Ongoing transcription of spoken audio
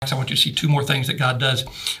I want you to see two more things that God does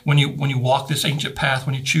when you walk this ancient path,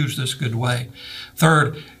 when you choose this good way.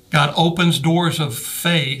 Third, God opens doors of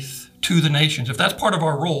faith to the nations. If that's part of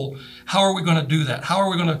our role, how are we going to do that? How are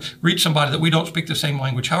we going to reach somebody that we don't speak the same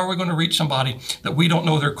language? How are we going to reach somebody that we don't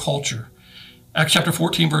know their culture? Acts chapter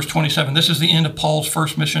 14, verse 27. This is the end of Paul's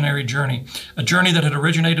first missionary journey, a journey that had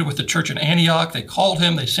originated with the church in Antioch. They called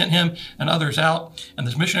him, they sent him and others out. And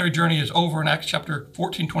this missionary journey is over. And Acts chapter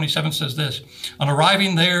 14, 27 says this: On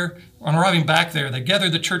arriving back there, they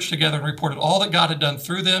gathered the church together and reported all that God had done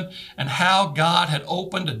through them and how God had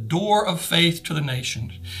opened a door of faith to the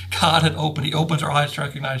nations. God had opened. He opens our eyes to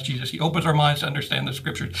recognize Jesus. He opens our minds to understand the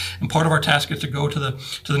scriptures. And part of our task is to go to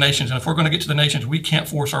the nations. And if we're going to get to the nations, we can't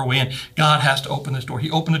force our way in. God has to open this door.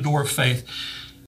 He opened the door of faith.